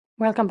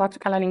Welcome back to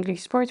Kalal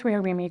English Sports,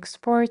 where we make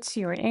sports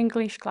your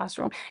English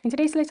classroom. In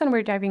today's lesson,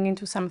 we're diving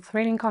into some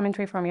thrilling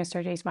commentary from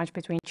yesterday's match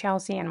between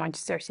Chelsea and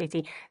Manchester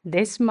City.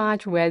 This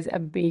match was a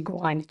big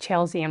one.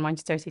 Chelsea and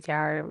Manchester City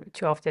are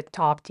two of the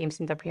top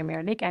teams in the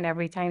Premier League, and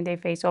every time they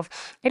face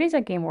off, it is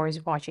a game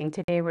worth watching.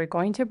 Today, we're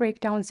going to break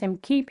down some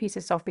key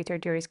pieces of Peter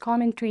Drury's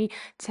commentary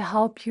to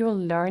help you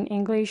learn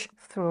English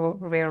through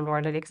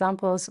real-world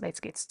examples. Let's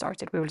get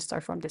started. We will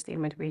start from the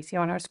statement we see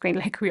on our screen,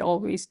 like we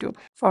always do.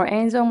 For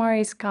Enzo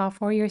Maresca,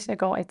 4 years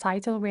ago, a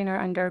title winner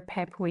under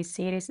Pep with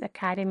City's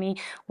academy.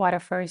 What a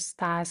first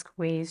task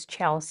with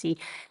Chelsea.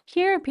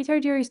 Here, Peter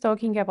Drury is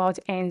talking about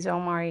Enzo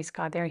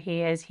Maresca. There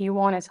he is. He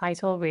won a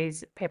title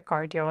with Pep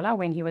Guardiola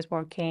when he was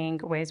working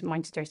with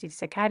Manchester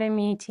City's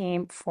academy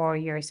team 4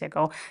 years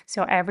ago.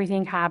 So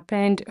everything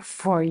happened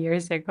 4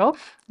 years ago.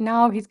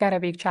 Now he's got a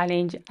big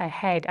challenge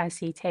ahead as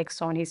he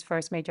takes on his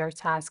first major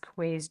task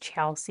with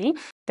Chelsea.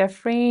 The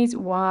phrase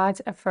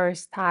 "what a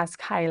first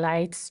task"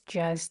 highlights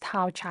just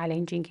how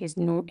challenging his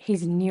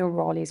new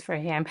role is for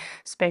him,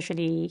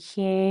 especially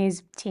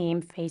his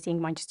team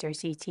facing Manchester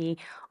City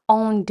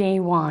on day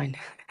one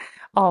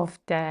of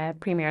the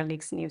Premier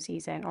League's new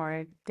season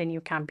or the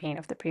new campaign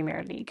of the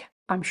Premier League.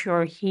 I'm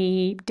sure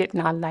he did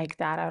not like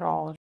that at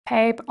all.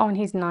 Pep, on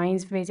his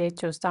ninth visit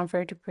to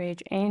Stamford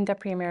Bridge in the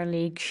Premier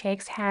League,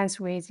 shakes hands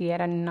with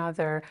yet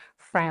another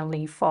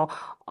friendly foe.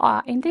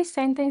 In this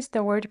sentence,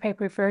 the word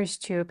Pep refers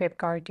to Pep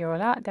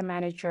Guardiola, the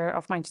manager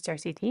of Manchester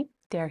City.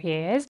 There he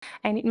is.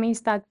 And it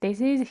means that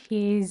this is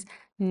his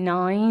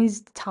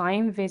ninth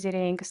time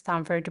visiting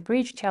Stamford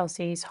Bridge,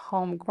 Chelsea's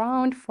home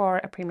ground,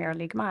 for a Premier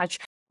League match.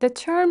 The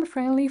term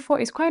friendly foe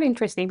is quite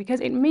interesting because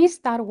it means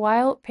that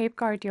while Pep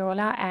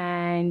Guardiola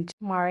and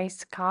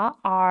Maresca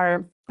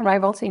are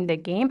rivals in the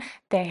game,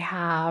 they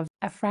have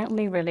a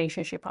friendly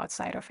relationship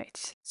outside of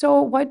it.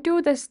 So what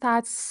do the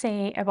stats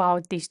say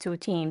about these two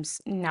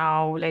teams?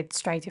 Now let's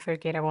try to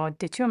forget about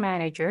the two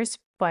managers,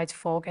 but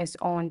focus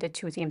on the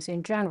two teams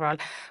in general.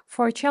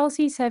 For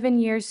Chelsea, 7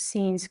 years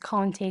since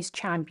Conte's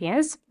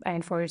champions,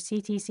 and for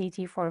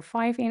City for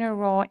 5 in a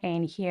row,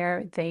 and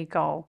here they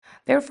go.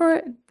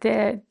 Therefore,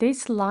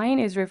 this line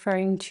is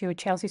referring to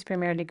Chelsea's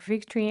Premier League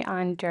victory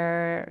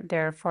under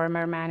their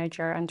former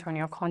manager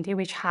Antonio Conte,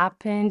 which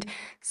happened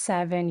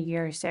 7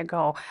 years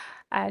ago.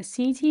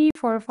 City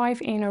for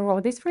 5 in a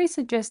row. This phrase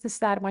suggests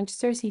that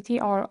Manchester City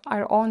are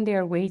on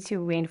their way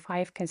to win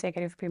 5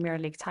 consecutive Premier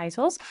League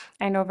titles.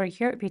 And over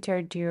here,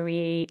 Peter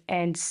Drury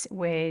ends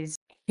with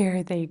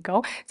 "here they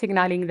go,"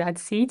 signaling that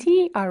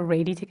City are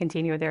ready to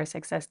continue their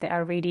success. They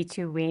are ready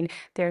to win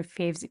their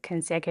 5th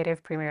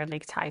consecutive Premier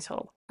League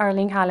title.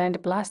 Erling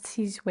Haaland blasts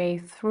his way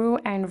through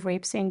and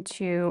rips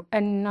into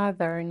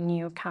another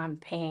new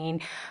campaign.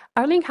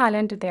 Erling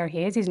Haaland, there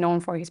he is known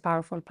for his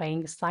powerful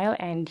playing style,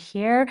 and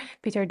here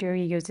Peter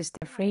Drury uses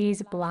the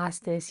phrase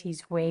 "blasts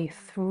his way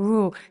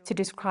through" to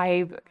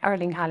describe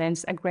Erling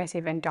Haaland's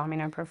aggressive and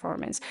dominant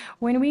performance.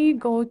 When we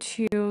go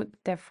to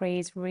the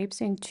phrase "rips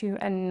into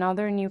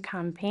another new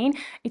campaign,"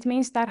 it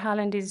means that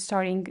Haaland is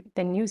starting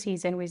the new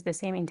season with the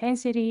same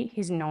intensity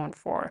he's known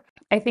for.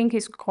 I think he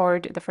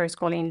scored the first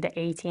goal in the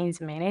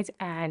 18th minute,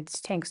 and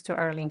thanks to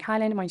Erling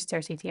Haaland,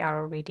 Manchester City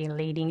are already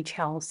leading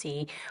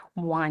Chelsea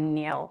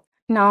 1-0.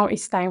 Now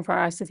it's time for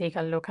us to take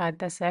a look at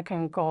the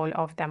second goal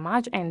of the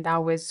match, and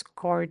that was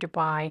scored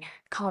by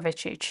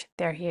Kovacic.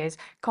 There he is.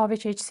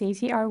 Kovacic.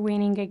 City are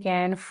winning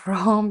again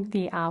from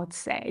the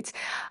outset.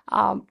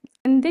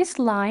 In this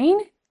line,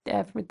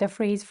 the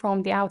phrase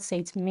 "from the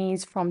outset"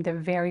 means from the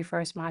very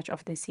first match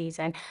of the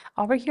season.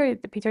 Over here,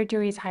 Peter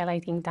Drury is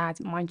highlighting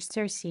that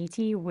Manchester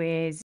City,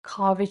 with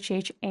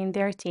Kovacic in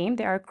their team,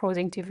 they are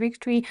cruising to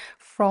victory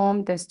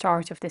from the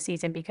start of the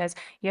season, because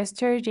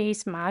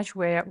yesterday's match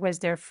was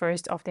their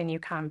first of the new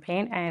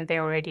campaign, and they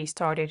already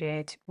started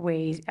it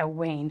with a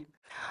win.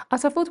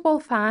 As a football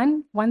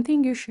fan, one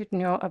thing you should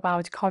know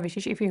about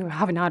Kovacic, if you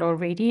have not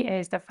already,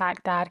 is the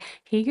fact that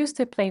he used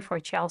to play for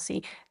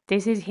Chelsea.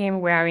 This is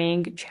him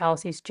wearing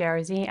Chelsea's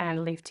jersey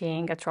and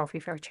lifting a trophy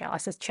for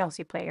Chelsea as a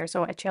Chelsea player.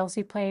 So a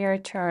Chelsea player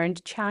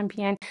turned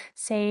champion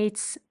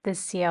sets the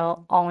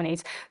seal on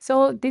it.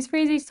 So this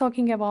phrase is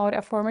talking about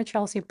a former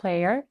Chelsea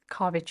player,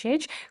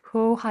 Kovacic,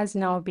 who has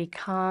now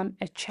become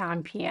a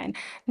champion.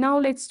 Now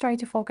let's try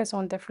to focus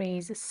on the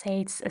phrase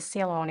 "sets a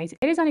seal on it."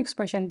 It is an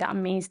expression that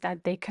means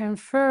that they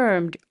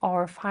confirmed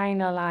or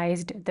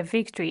finalized the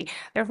victory.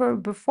 Therefore,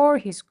 before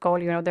his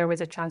goal, there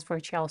was a chance for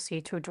Chelsea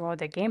to draw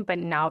the game, but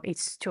now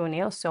it's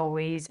 2-0, so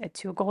with a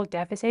 2-goal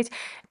deficit,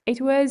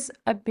 it was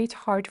a bit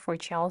hard for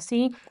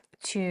Chelsea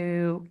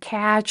to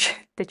catch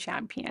the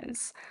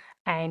champions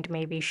and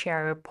maybe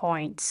share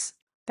points.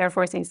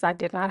 Therefore, since that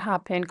did not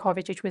happen,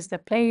 Kovacic was the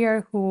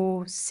player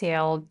who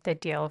sealed the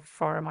deal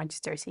for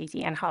Manchester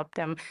City and helped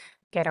them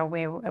get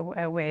away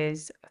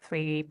with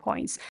 3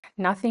 points.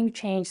 Nothing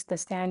changed. The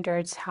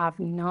standards have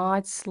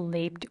not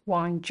slipped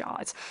one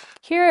jot.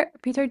 Here,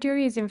 Peter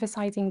Drury is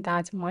emphasizing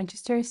that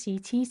Manchester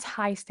City's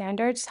high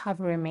standards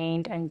have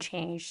remained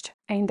unchanged.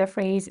 And the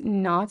phrase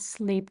 "not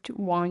slipped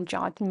one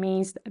jot"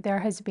 means there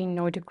has been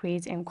no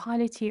decrease in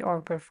quality or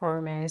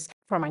performance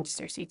for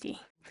Manchester City.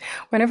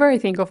 Whenever I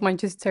think of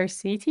Manchester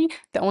City,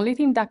 the only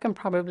team that can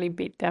probably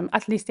beat them,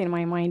 at least in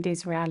my mind,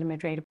 is Real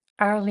Madrid.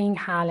 Erling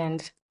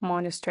Haaland,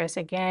 monstrous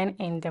again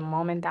in the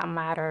moment that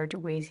mattered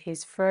with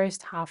his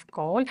first half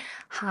goal,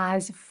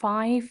 has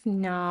five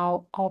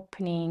now on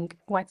opening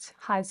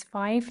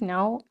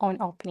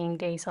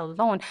days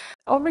alone.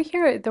 Over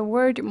here, the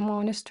word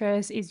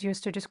monstrous is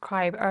used to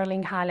describe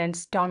Erling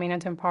Haaland's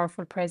dominant and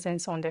powerful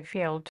presence on the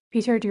field.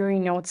 Peter Drury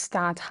notes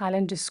that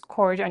Haaland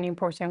scored an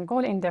important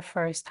goal in the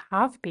first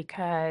half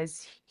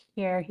because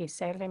here he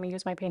said, let me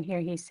use my pen here,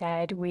 he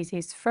said with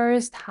his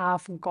first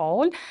half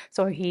goal.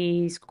 So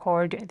he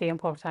scored the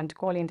important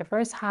goal in the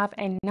first half,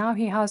 and now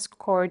he has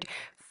scored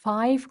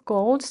 5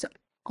 goals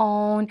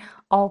on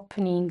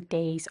opening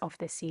days of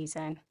the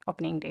season,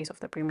 opening days of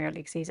the Premier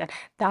League season.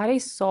 That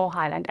is so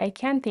Haaland. I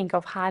can't think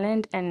of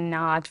Haaland and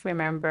not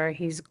remember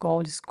his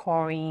goal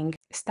scoring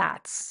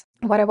stats.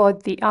 What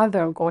about the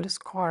other goal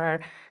scorer,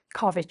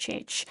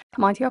 Kovacic?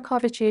 Mateo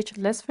Kovacic,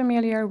 less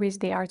familiar with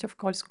the art of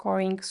goal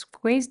scoring,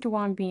 squeezed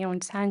one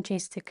beyond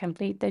Sanchez to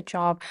complete the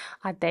job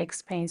at the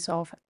expense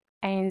of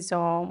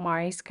Enzo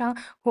Maresca,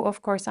 who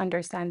of course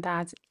understand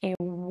that it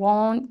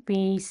won't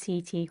be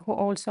City, who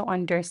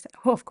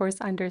of course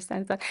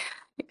understands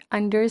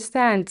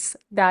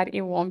that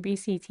it won't be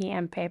City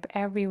and Pep.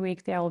 Every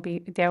week there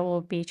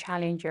will be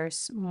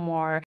challengers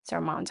more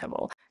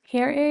surmountable.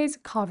 Here is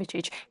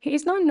Kovacic. He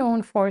is not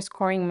known for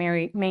scoring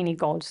many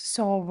goals.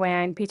 So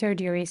when Peter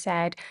Drury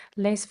said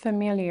less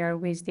familiar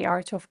with the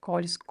art of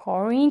goal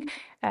scoring,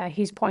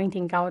 he's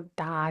pointing out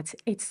that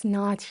it's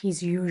not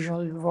his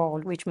usual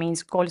role, which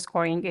means goal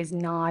scoring is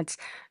not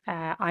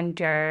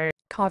under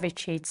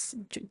Kovacic's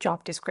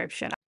job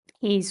description.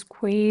 He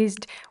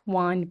squeezed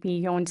one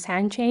beyond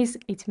Sanchez.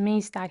 It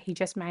means that he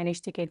just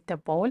managed to get the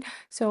ball.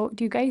 So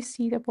do you guys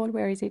see the ball?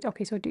 Where is it?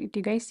 Okay, so do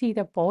you guys see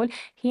the ball?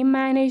 He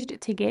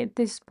managed to get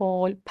this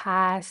ball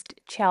past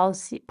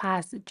Chelsea's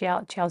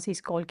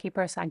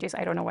goalkeeper Sanchez.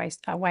 I don't know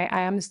why I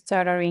am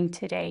stuttering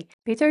today.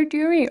 Peter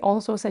Drury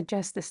also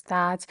suggests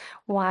that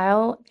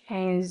while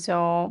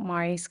Enzo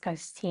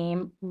Maresca's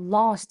team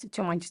lost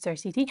to Manchester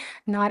City,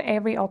 not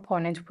every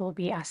opponent will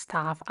be as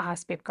tough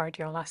as Pep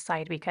Guardiola's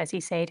side, because he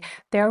said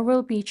there will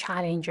be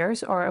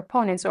challengers or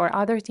opponents or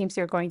other teams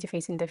you're going to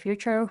face in the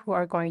future who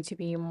are going to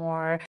be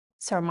more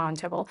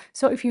surmountable.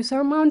 So if you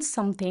surmount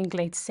something,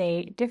 let's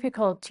say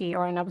difficulty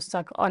or an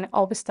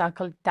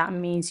obstacle, that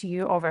means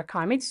you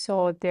overcome it.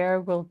 So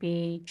there will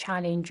be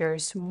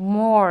challengers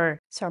more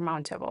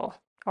surmountable,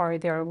 or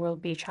there will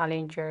be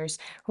challengers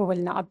who will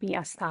not be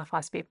as tough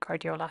as Pep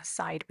Guardiola's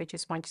side, which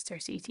is Manchester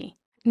City.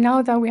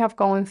 Now that we have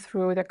gone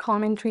through the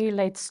commentary,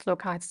 let's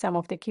look at some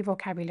of the key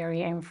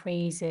vocabulary and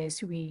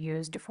phrases we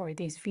used for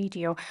this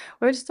video.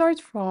 We'll start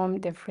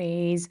from the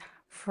phrase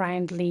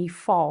friendly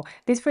foe.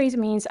 This phrase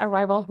means a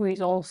rival who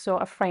is also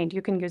a friend.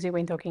 You can use it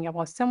when talking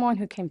about someone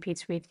who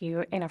competes with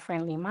you in a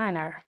friendly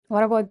manner.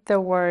 What about the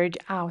word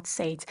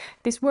outset?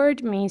 This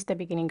word means the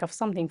beginning of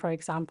something. For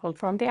example,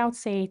 from the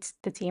outset,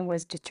 the team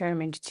was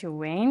determined to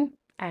win.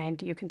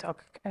 And you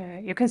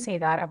can say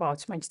that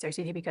about Manchester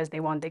City because they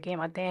won the game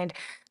at the end.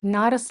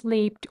 Not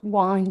asleep,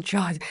 one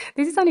jot.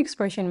 This is an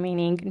expression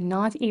meaning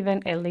not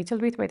even a little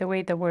bit. By the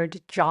way, the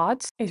word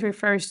jot, it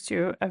refers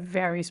to a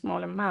very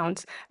small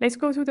amount. Let's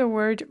go to the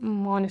word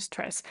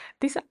monstrous.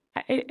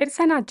 It's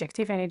an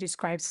adjective and it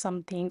describes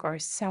something or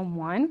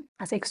someone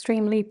as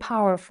extremely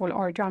powerful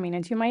or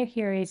dominant. You might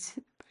hear it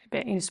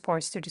in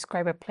sports to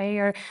describe a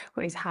player who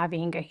is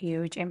having a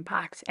huge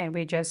impact. And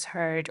we just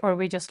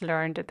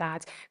learned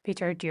that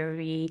Peter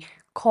Drury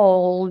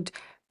called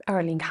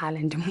Erling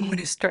Haaland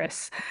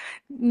monstrous.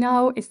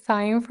 Now it's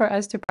time for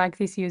us to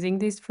practice using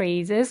these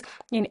phrases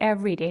in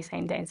everyday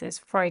sentences.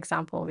 For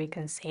example, we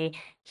can say,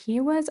 he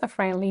was a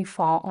friendly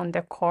foe on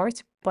the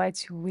court,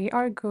 but we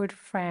are good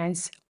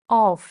friends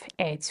off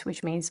it,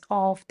 which means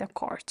off the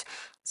court.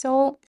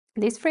 So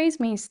this phrase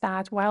means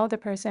that while the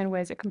person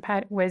was a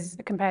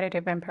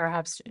competitive and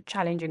perhaps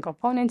challenging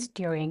opponent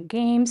during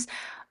games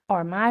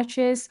or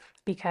matches,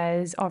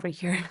 because over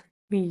here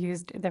we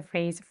used the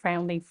phrase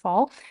friendly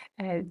foe,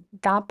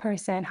 that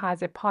person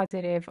has a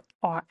positive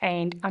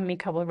and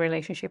amicable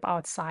relationship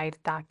outside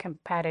that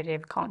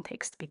competitive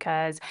context,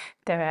 because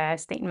the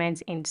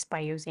statement ends by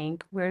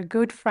using we're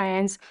good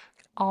friends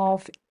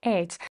of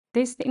it.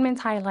 This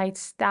statement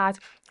highlights that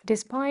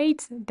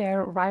despite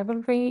their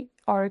rivalry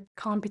or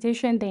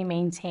competition, they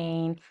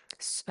maintain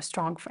a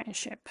strong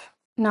friendship.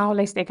 Now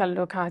let's take a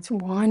look at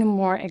one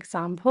more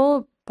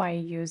example by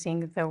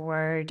using the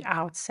word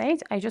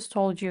outside. I just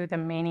told you the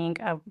meaning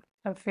of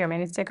a few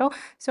minutes ago,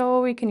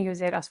 so we can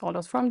use it as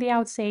follows. From the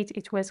outset,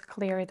 it was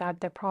clear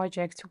that the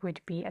project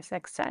would be a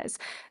success.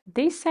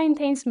 This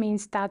sentence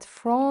means that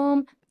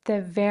from the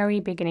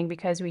very beginning,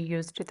 because we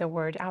used the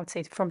word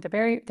outside, from the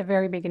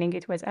very beginning,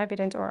 it was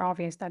evident or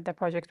obvious that the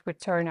project would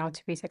turn out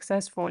to be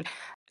successful.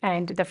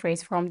 And the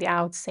phrase from the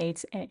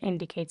outset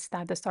indicates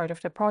that the start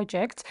of the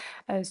project.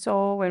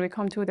 So when we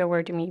come to the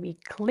word maybe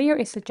clear,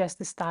 it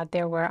suggests that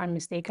there were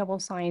unmistakable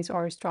signs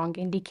or strong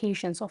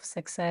indications of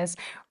success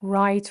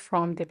right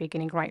from the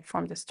beginning, right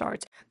from the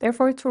start.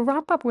 Therefore, to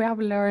wrap up, we have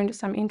learned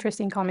some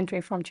interesting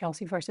commentary from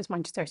Chelsea versus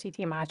Manchester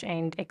City match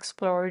and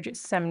explored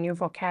some new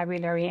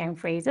vocabulary and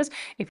phrases.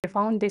 If you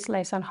found this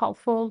lesson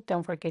helpful,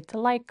 don't forget to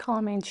like,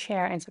 comment,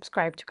 share, and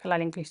subscribe to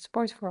Kalal English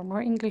Sports for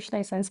more English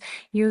lessons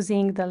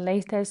using the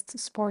latest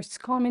sports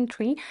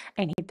commentary,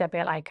 and hit the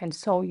bell icon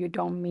so you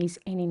don't miss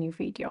any new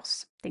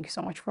videos. Thank you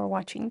so much for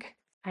watching,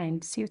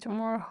 and see you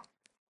tomorrow.